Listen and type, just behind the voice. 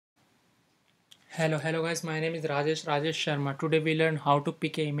Hello guys, my name is Rajesh Sharma. Today we learn how to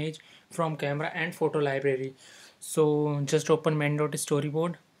pick an image from camera and photo library. So just open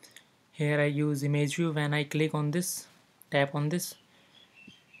main.storyboard. Here I use image view. When I click on this, tap on this.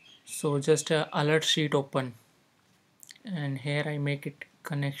 So just a alert sheet open, and here I make it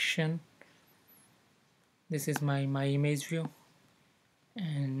connection. This is my image view,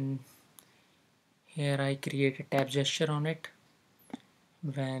 and here I create a tab gesture on it.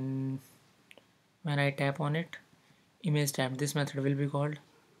 When I tap on it, image tab. This method will be called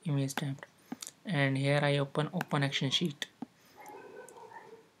image tab. And here I open action sheet,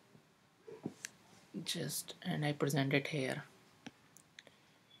 and I present it here.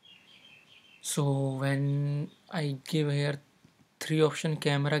 So when I give here three option: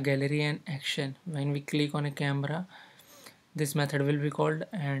 camera, gallery and action. When we click on a camera, this method will be called,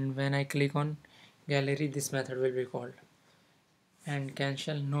 and when I click on gallery, this method will be called. And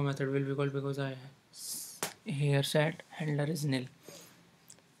cancel, no method will be called because I here set handler is nil.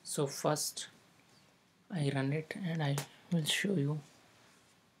 So first I run it and I will show you.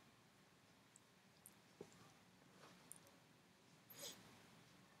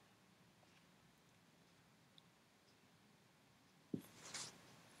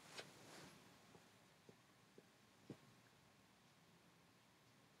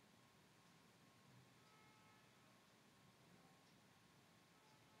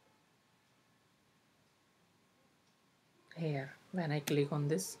 Here when I click on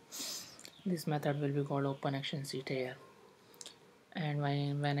this method will be called open action sheet here. And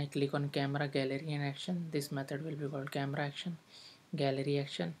when I click on camera, gallery and action, this method will be called camera action, gallery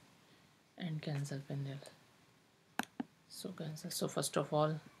action and cancel panel. So cancel. So first of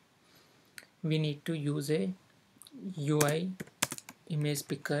all we need to use a UI image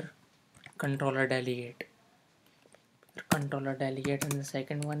picker controller delegate, and the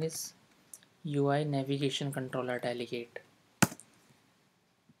second one is UI navigation controller delegate.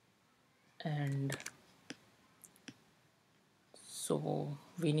 And so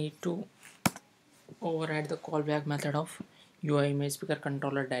we need to override the callback method of UI image picker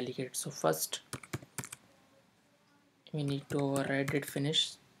controller delegate. So first we need to override it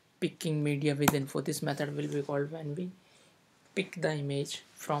finish picking media with info. This method will be called when we pick the image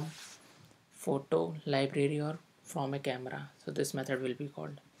from photo library or from a camera. So this method will be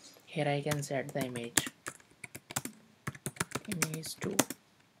called. Here I can set the image to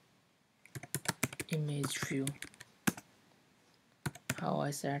image view. How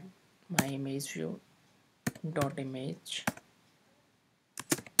I set my image view dot image,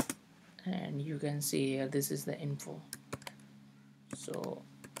 and you can see here this is the info. So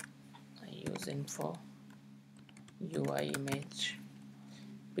I use info UI image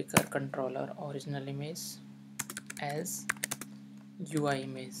picker controller original image as UI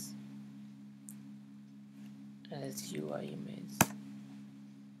image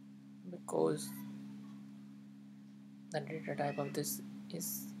because the data type of this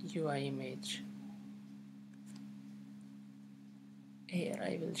is UI image. Here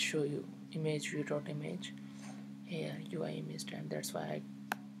I will show you image view dot image, here UI image type. That's why I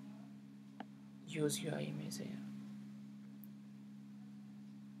use UI image here.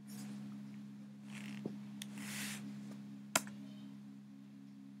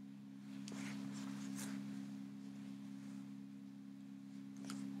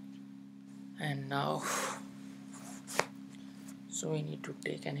 And now so we need to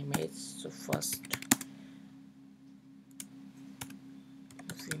take an image. So first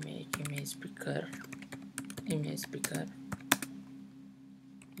we make image picker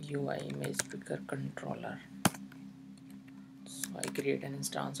UI image picker controller. So I create an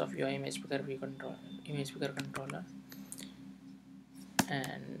instance of UI image picker controller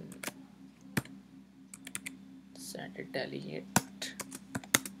and set it delegate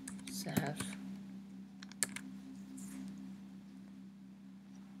self.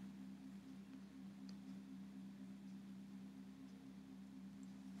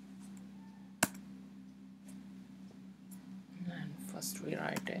 And first we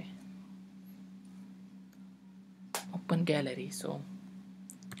write a open gallery. So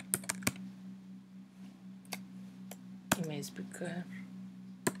image picker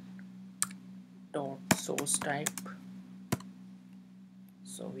dot source type.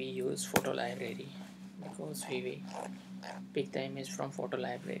 So we use photo library because we pick the image from photo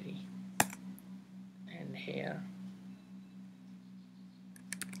library. And here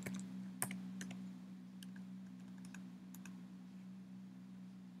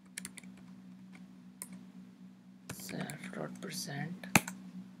self.present.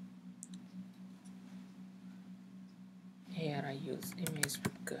 Here I use image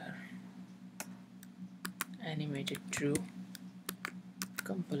picker animated true,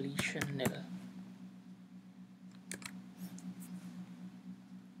 completion nil.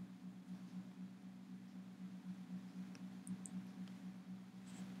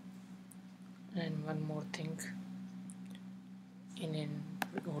 And one more thing, we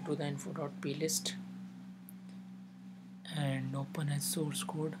go to the info.plist and open as source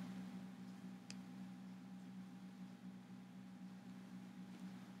code.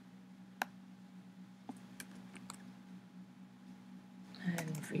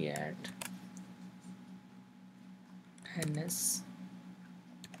 And we add ns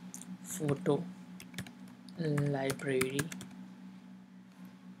photo library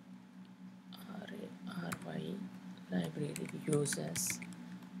ry library uses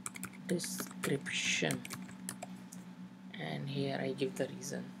description, and here I give the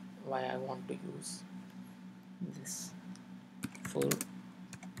reason why I want to use this for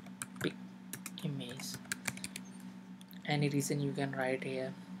pick image. Any reason you can write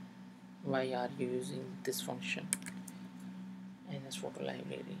here, why are you using this function in this photo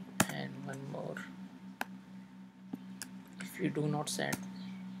library. And one more, if you do not set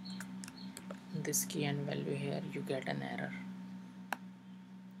this key and value here, you get an error.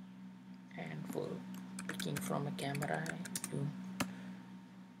 And for picking from a camera,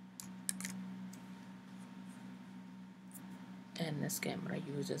 ns camera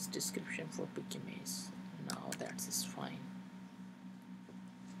uses description for pick image. Now that is fine.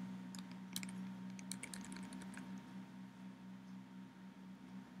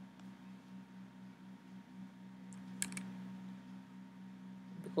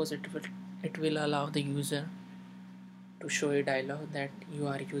 Because it will allow the user to show a dialog that you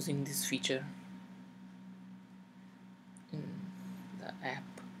are using this feature in the app.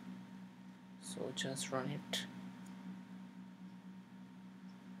 So just run it.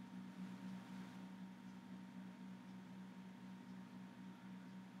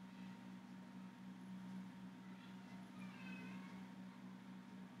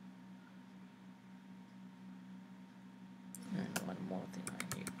 And one more thing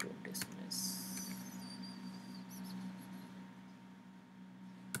I need to dismiss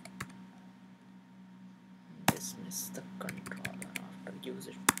the controller after use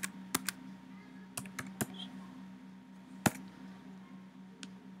it.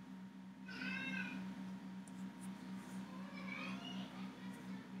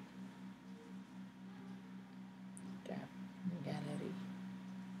 Gallery.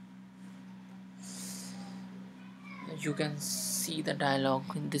 You can see the dialog.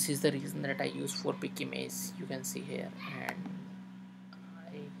 This is the reason that I use for pick image. You can see here, and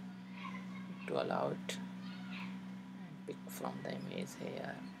I need to allow it and pick from the image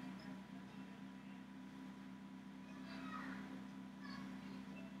here.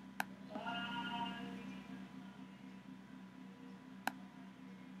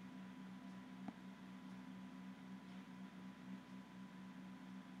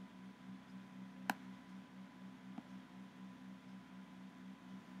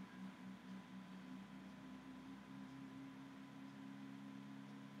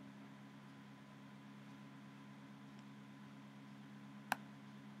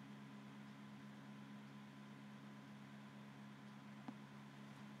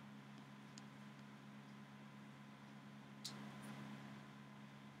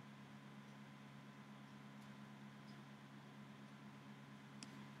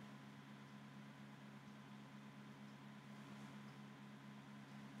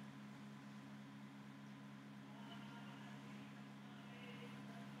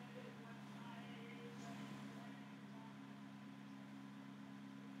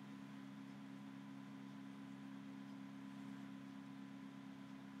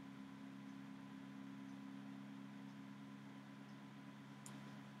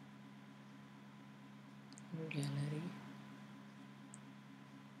 Gallery,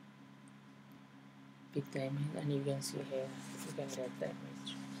 pick the image, and you can see here you can get the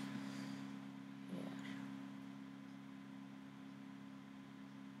image here.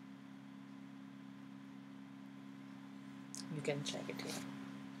 You can check it here.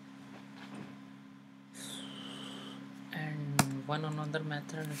 And one another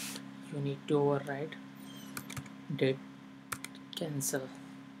method you need to override did cancel.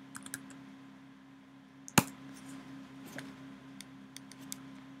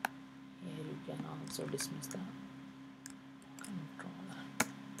 Here you can also dismiss the controller.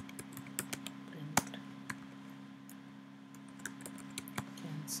 Print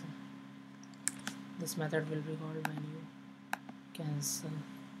cancel. This method will be called when you cancel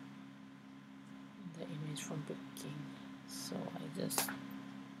the image from picking. So I just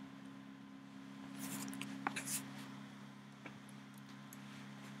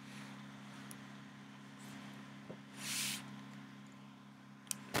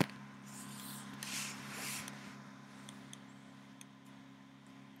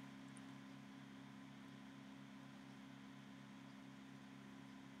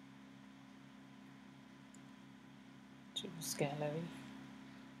use gallery,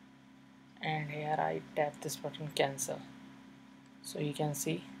 and here I tap this button cancel. So you can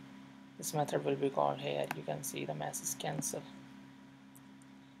see this method will be called. Here you can see the message cancel.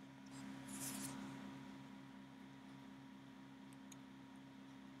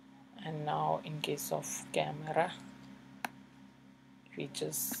 And now in case of camera, we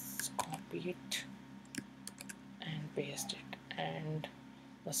just copy it and paste it, and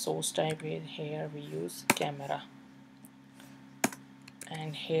the source type is here we use camera.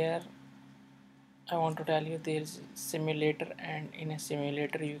 And here I want to tell you there is simulator, and in a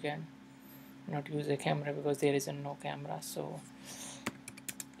simulator you can not use a camera because there is no camera. So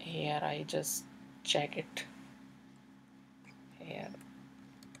here I just check it. Here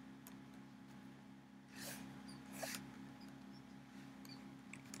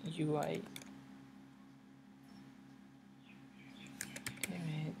UI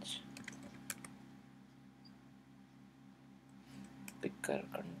image picker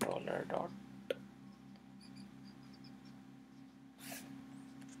controller dot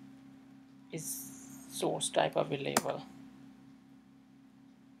is source type available,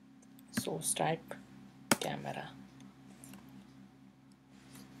 source type camera.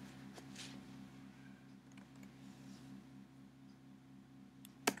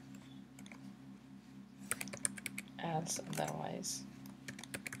 Else otherwise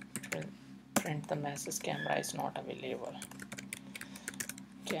it will print the message camera is not available.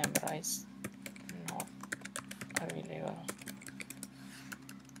 Camera is not available.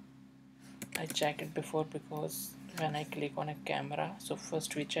 I checked it before because when I click on a camera, so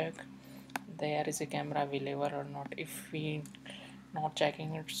first we check there is a camera available or not. If we not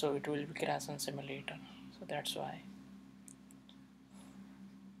checking it, so it will be crash on simulator, so that's why.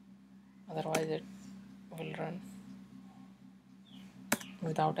 Otherwise it will run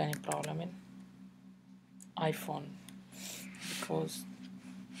without any problem in iPhone because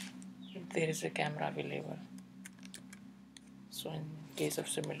there is a camera available. So in case of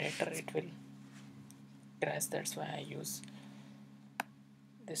simulator it will crash, that's why I use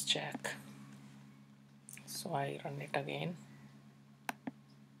this check. So I run it again.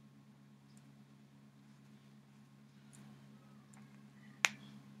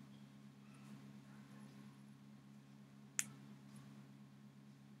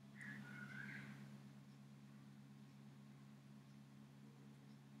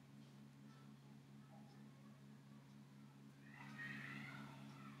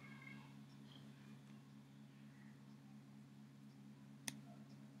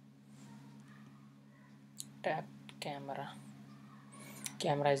 Tap camera.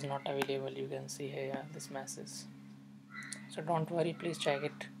 Camera is not available, you can see here this message. So don't worry, please check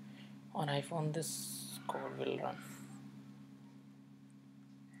it on iPhone, this code will run.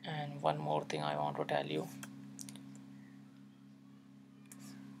 And one more thing I want to tell you,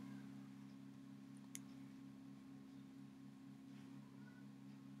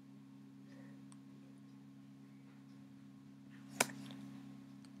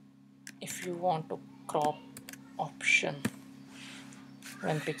 if you want to crop option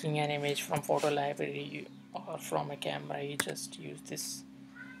when picking an image from photo library or from a camera, you just use this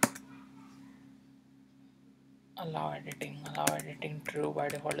allow editing true. By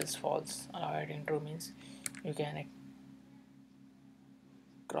default is false. Allow editing true means you can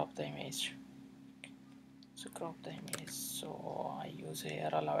crop the image. So crop the image, so I use here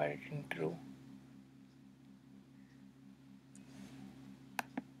allow editing true.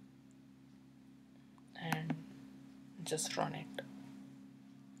 And just run it.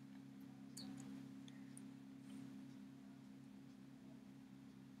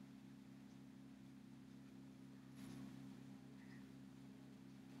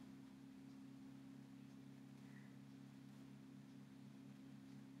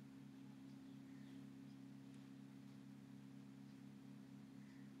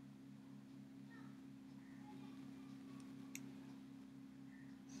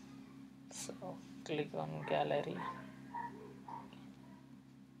 So click on gallery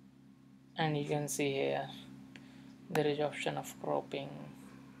and you can see here there is option of cropping.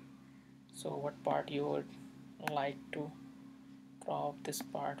 So what part you would like to crop, this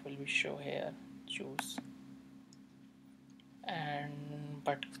part will be show here, choose. And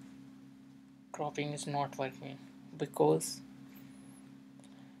but cropping is not working because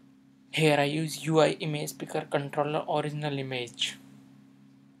here I use UIImagePickerController original image.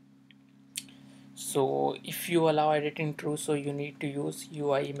 So if you allow editing true, so you need to use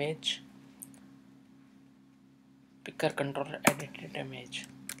UIImagePickerController edited image.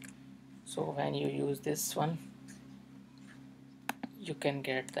 So when you use this one, you can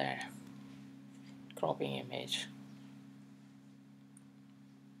get the cropping image.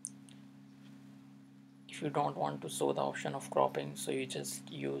 if you don't want to show the option of cropping, so you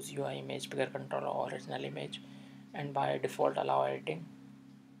just use UIImagePickerController original image, and by default allow editing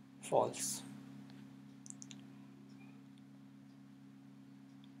false.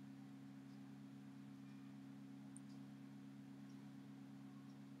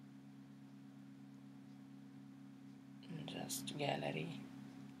 Just gallery,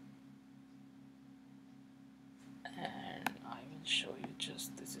 and I will show you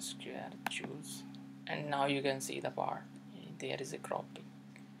just this square, choose, and now you can see the part. There is a cropping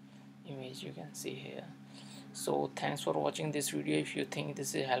image you can see here. So thanks for watching this video. If you think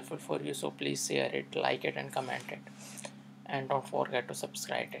this is helpful for you, so please share it, like it, and comment it, and don't forget to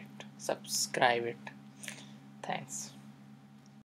subscribe it. Thanks.